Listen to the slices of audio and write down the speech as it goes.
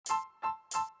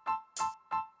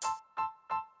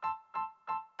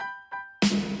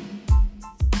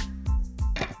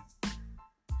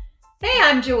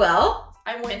I'm Joelle.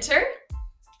 I'm Winter.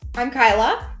 I'm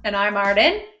Kyla. And I'm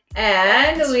Arden.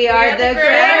 And we are the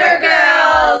Grammar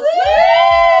Girls.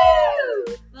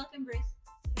 Woo! Welcome, Grace.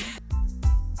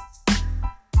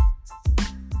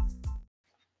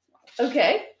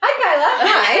 Okay.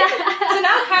 Hi, Kyla. So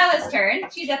now Kyla's turn.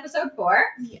 She's episode 4.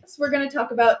 Yes, we're going to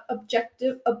talk about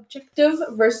objective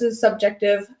versus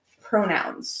subjective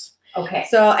pronouns. Okay.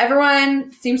 So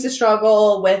everyone seems to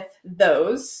struggle with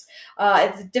those.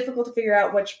 It's difficult to figure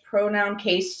out which pronoun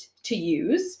case to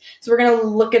use. So we're going to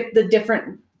look at the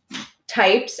different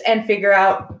types and figure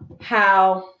out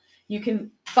how you can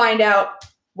find out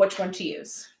which one to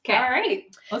use. Okay. All right.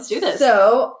 Let's do this.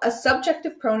 So a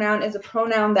subjective pronoun is a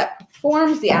pronoun that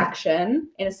performs the action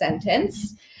in a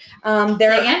sentence.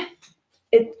 Again?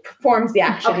 It performs the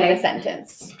action Okay. in a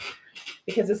sentence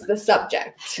because it's the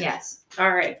subject. Yes.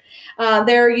 All right.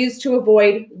 They're used to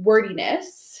avoid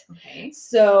wordiness. Okay.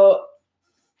 So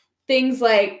things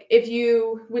like if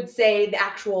you would say the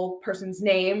actual person's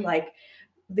name, like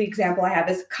the example I have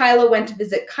is Kyla went to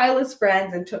visit Kyla's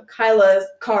friends and took Kyla's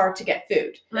car to get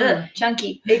food.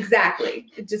 Chunky. Exactly.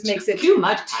 It just makes it Too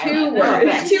much, too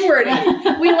Kyla. too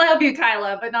wordy. We love you,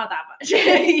 Kyla, but not that much.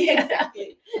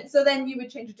 Exactly. So then you would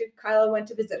change it to Kyla went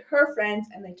to visit her friends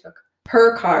and they took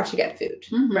her car to get food.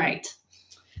 Right.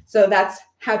 So that's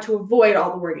how to avoid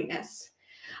all the wordiness.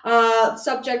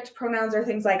 Subject pronouns are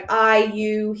things like I,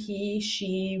 you, he,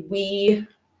 she, we,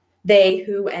 they,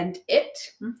 who, and it.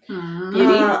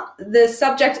 The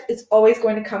subject is always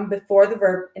going to come before the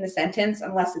verb in a sentence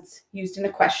unless it's used in a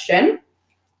question.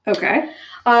 Okay.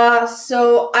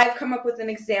 So I've come up with an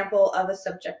example of a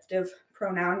subjective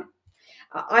pronoun.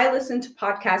 I listen to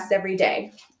podcasts every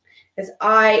day. Because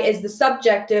I is the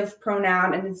subjective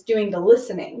pronoun and it's doing the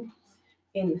listening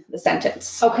in the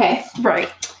sentence. Okay. Right.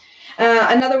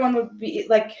 Another one would be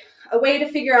like a way to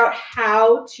figure out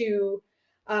how to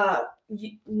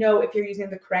know if you're using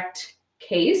the correct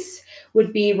case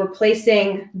would be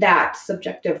replacing that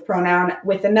subjective pronoun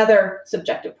with another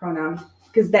subjective pronoun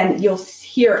because then you'll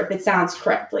hear if it sounds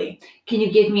correctly. Can you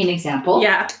give me an example?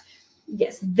 Yeah.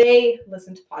 Yes, they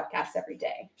listen to podcasts every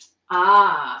day.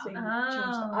 Ah. So you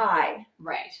change the I.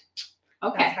 Right.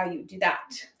 That's Okay. how you do that.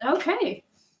 Okay.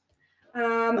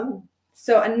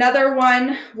 So another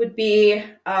one would be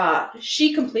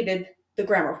she completed the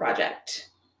grammar project.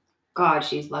 God,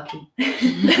 she's lucky. So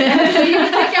you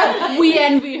would take out, We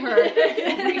envy her.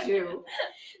 We do.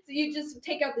 so you just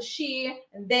take out the she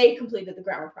and they completed the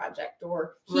grammar project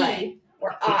or he Right.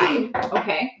 or I.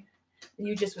 Okay.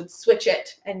 You just would switch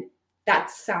it and that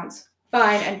sounds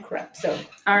fine and correct. So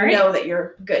All you right. know that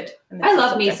you're good. And I this is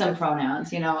love me some subjective.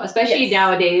 pronouns, especially Yes.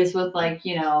 nowadays with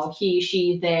he,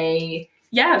 she, they,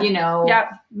 Yeah. Yeah.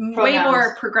 Way Pronouns.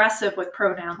 more progressive with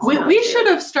pronouns. We now, too. should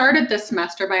have started this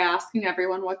semester by asking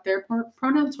everyone what their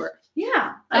pronouns were.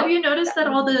 Yeah. Have you noticed that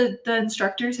all the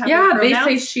instructors have Yeah, their they pronouns?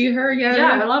 say she, her. Yeah,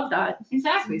 I Yeah. love that.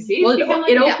 Exactly. See? Well, It's become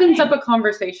it like a opens thing. up a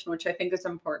conversation, which I think is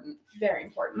important. Very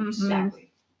important. Mhm. Exactly.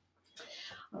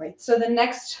 All right. So the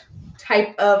next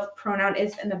type of pronoun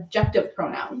is an objective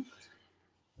pronoun.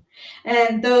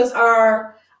 And those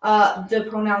are the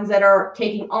pronouns that are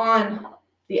taking on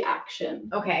the action.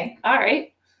 Okay. All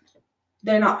right.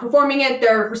 They're not performing it,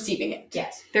 they're receiving it.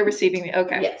 Yes. They're receiving me.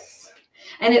 Okay. Yes.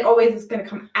 And it always is going to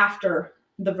come after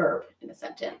the verb in a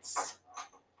sentence.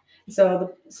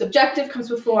 So the subjective comes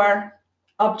before,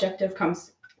 objective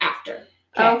comes after.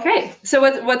 Okay. So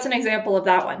what's an example of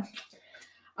that one?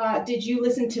 Did you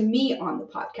listen to me on the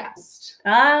podcast?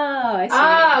 Oh, I see.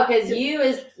 Oh, because you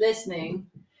is listening.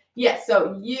 Yes,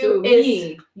 so you To is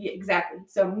me. Yeah, exactly.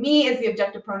 So me is the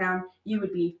objective pronoun, you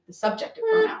would be the subjective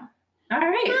pronoun. All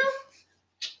right.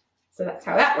 So that's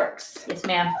how that works. Yes,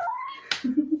 ma'am.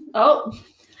 Oh.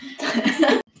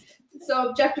 So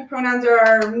objective pronouns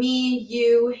are me,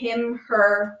 you, him,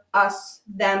 her, us,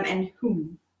 them, and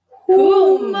whom.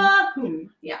 Whom? Whom.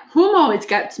 Yeah. Whom always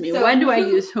gets me. So when do I who-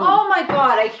 use whom? Oh my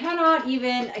God, I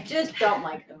just don't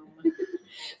like them.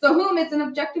 So whom is an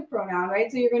objective pronoun,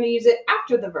 right? So you're going to use it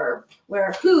after the verb,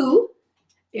 where who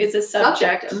It's a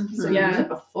subject. subjective. So Yeah. you use it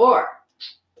before.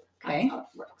 Okay. That's how it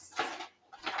works.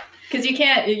 Because you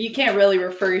can't really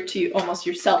refer to almost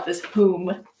yourself as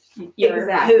whom. You're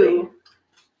Exactly. who.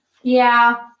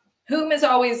 Yeah, Whom is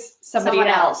always somebody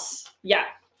Someone else. Yeah.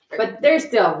 but there's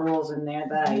still rules in there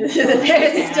that I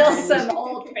There's still some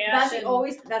old That's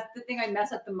fashioned. that's the thing I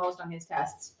mess up the most on his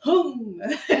tests. Whom.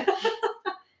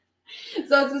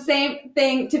 So it's the same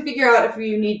thing to figure out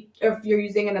if you're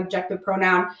using an objective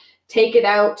pronoun. Take it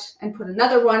out and put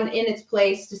another one in its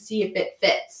place to see if it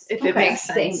fits. If it makes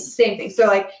Same sense. thing. So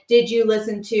like, did you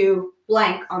listen to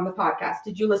blank on the podcast?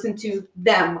 Did you listen to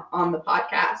them on the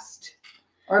podcast?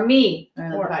 Or me on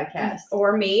the Or- podcast.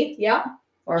 Or me. Yeah.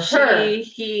 Or her. She,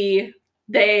 he,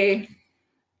 they.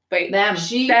 Wait. Them.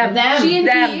 She, Them. she and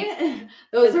Them. he.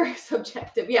 Those are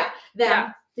subjective. Yeah. Them.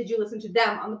 Yeah. Did you listen to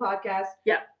them on the podcast?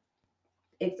 Yeah.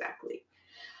 Exactly.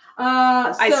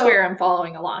 I swear I'm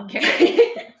following along, Karen.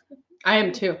 I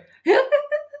am too.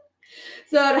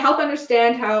 So to help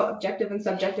understand how objective and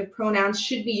subjective pronouns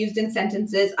should be used in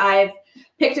sentences, I've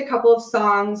picked a couple of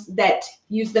songs that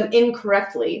use them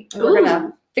incorrectly, and we're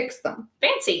gonna fix them.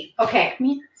 Fancy. Okay.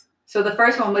 So the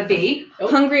first one would be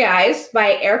Hungry Eyes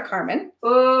by Air Carmen.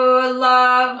 Ooh,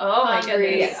 love. Oh my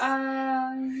hungry goodness.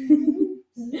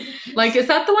 eyes. Like, is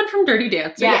that the one from Dirty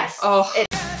Dancing? Yes. Oh,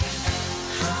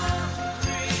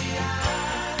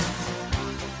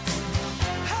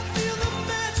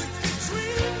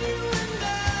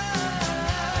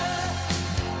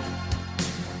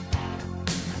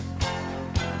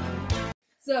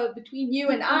 So between you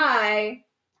and I,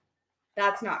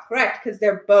 that's not correct because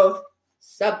they're both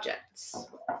subjects.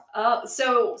 Oh,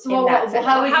 so In that sense.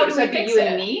 how How do do we we fix you it?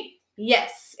 and me?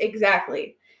 Yes,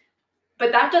 exactly.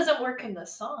 but that doesn't work in the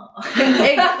song.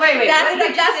 Wait, That's what did I the-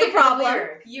 just that's say the for a problem.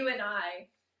 word? You and I.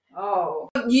 Oh.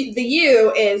 The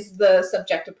you is the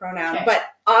subjective pronoun, Okay. but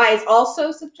I is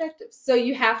also subjective. So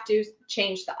you have to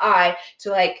change the I to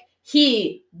like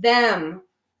he, them.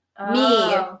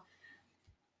 Oh.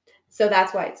 So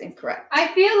that's why it's incorrect. I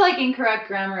feel like incorrect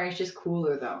grammar is just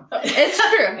cooler though. It's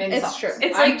true. In It's songs. true.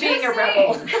 It's I'm like being just a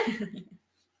rebel. saying.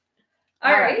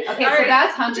 All right. Okay, all so right.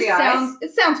 that's It hungry just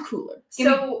eyes. sounds cooler.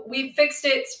 So we fixed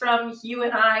it from you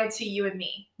and I to you and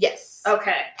me. Yes.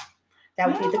 Okay. That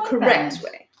would I be the like correct that.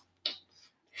 way.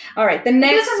 All right, the It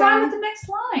next doesn't rhyme song. with the next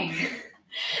line.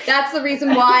 That's the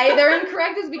reason why they're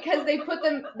incorrect is because they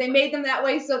made them that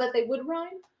way so that they would rhyme,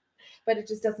 but it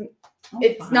just doesn't.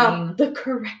 It's not the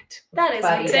correct. That is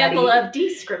an Buddy, example daddy. of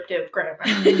descriptive grammar.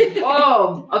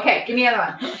 Oh, okay. Give me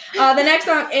another one. The next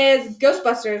song is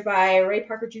 "Ghostbusters" by Ray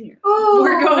Parker Jr.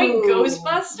 We're going Ooh.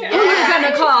 Ghostbusters. Who we're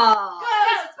gonna call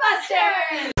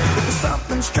Ghostbusters. There's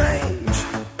something strange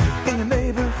in your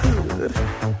neighborhood.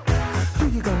 Who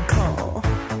you gonna call?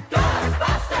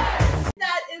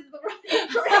 That is the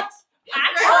correct.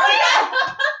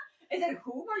 Is it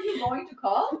whom are you going to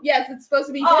call? Yes, it's supposed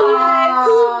to be. Oh,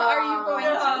 whom are you going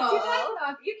to no. call? You guys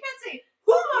not- you can't say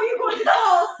whom are you going to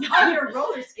call on your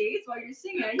roller skates while you're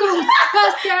singing.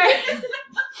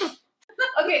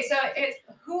 Okay, so it's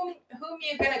whom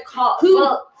you gonna call? Who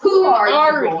Well, who are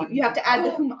are you you? going You have to add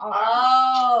the whom are.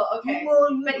 oh, okay.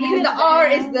 But even the R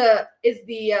is the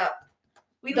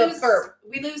We the lose verb.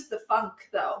 We lose the funk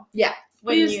though. Yeah.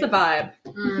 When we use you- the vibe.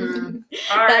 Mm.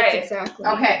 All That's right. exactly.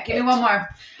 Okay, give me one more.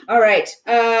 All right.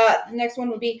 The next one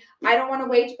would be "I Don't Want to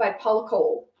Wait" by Paula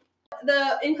Cole.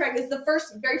 The incorrect is the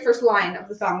very first line of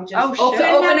the song, which is Oh, open, shit.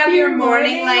 open up your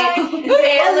morning light and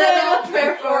say a little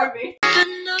prayer for me.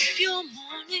 Open up your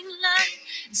morning light,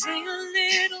 say a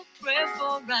little prayer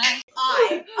for us. I. Oh,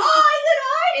 is it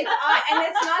I? It's I, and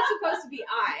it's not supposed to be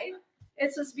I.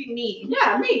 It's supposed to be me.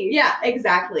 Yeah, me. Yeah,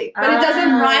 exactly. But it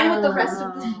doesn't rhyme with the rest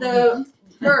of the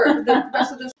verb. The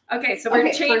rest of the Okay, so we're Okay,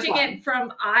 first changing line. it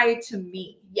from I to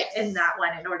me yes, in that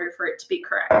one in order for it to be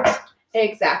correct.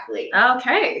 exactly.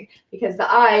 Okay. Because the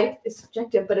I is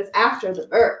subjective, but it's after the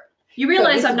verb. You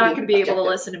realize this I'm would not be going to be able to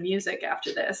objective. listen to music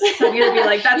after this. So I'm going to be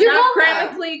like, that's You're not welcome.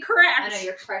 grammatically correct. I know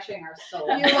you're crushing our soul.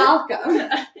 You're welcome.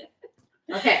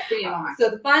 Okay, give me one more. So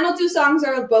the final two songs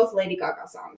are both Lady Gaga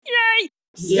songs.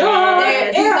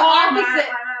 Yes. They're the opposite.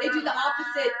 They do the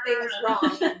opposite things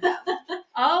wrong.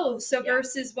 Oh, so Yeah.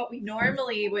 versus what we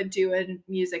normally would do in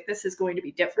music, this is going to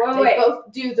be different. They Wait.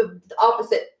 both do the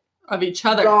opposite Of each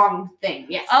other. wrong thing.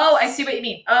 Yes. Oh, I see what you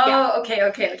mean. Oh, Yeah. okay.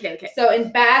 So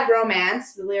in Bad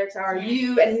Romance, the lyrics are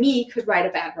 "You and me could write a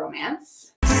bad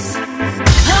romance." I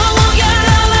want your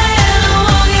love and I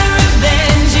want your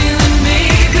revenge. You and me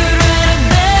could write a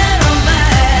bad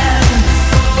romance.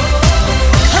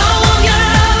 I want your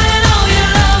love and all your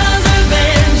love's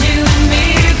revenge. You and me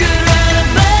could write a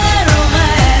bad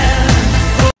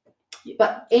romance.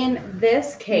 But in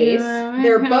this case,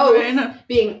 they're both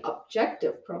being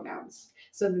objective pronouns.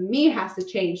 So the me has to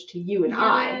change to you and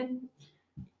I.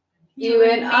 You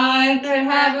and I could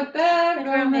have a bad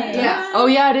romance. Yeah. Oh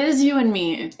yeah, it is you and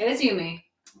me. It is you, me.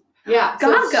 Yeah.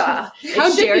 so it's- Gaga. How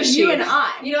it should dare be she? You and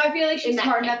I. You know, I feel like she's In that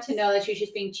smart enough case. to know that she's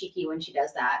just being cheeky when she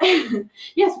does that.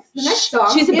 Yes, because the next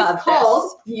song She's is above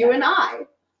called "You and I,"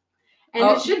 and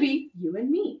Oh. it should be "You and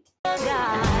Me." You're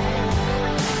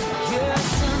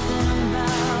something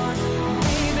about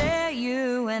baby,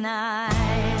 you and I.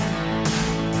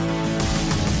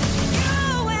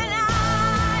 You and I.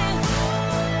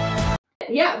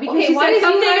 Yeah, because Okay, she why said is you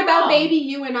something and I about wrong? "Baby,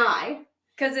 You and I."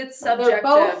 Because it's subjective. They're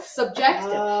both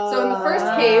subjective. So in the first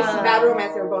case, Bad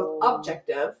Romance, they were both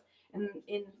objective. And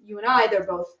in You and I, they're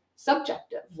both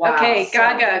subjective. Wow. Okay,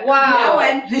 Gaga. Wow.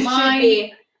 That one should Mind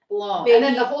be blown. maybe And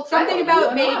then the whole something title,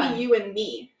 about You and I. maybe you and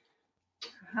me.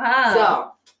 Ah.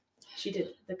 So she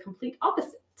did the complete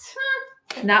opposite.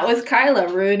 And that was Kyla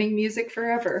ruining music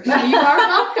forever. You are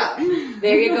welcome.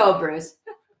 There you go, Bruce.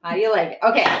 How do you like it?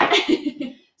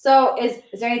 Okay. So is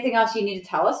there anything else you need to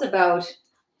tell us about?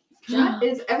 That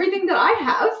is everything that I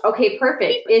have. Okay,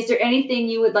 perfect. Is there anything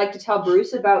you would like to tell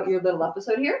Bruce about your little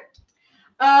episode here?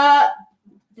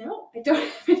 No, I don't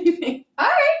have anything.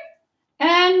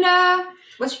 And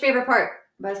what's your favorite part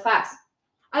about his class?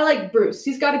 I like Bruce.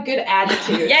 He's got a good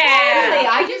attitude. Yeah. Really,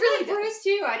 I just like Bruce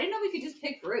too. I didn't know we could just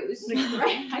pick Bruce.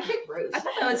 I picked Bruce. I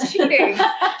thought that was cheating.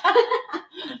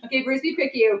 Okay, Bruce, be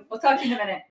picky. We'll talk to you in a minute.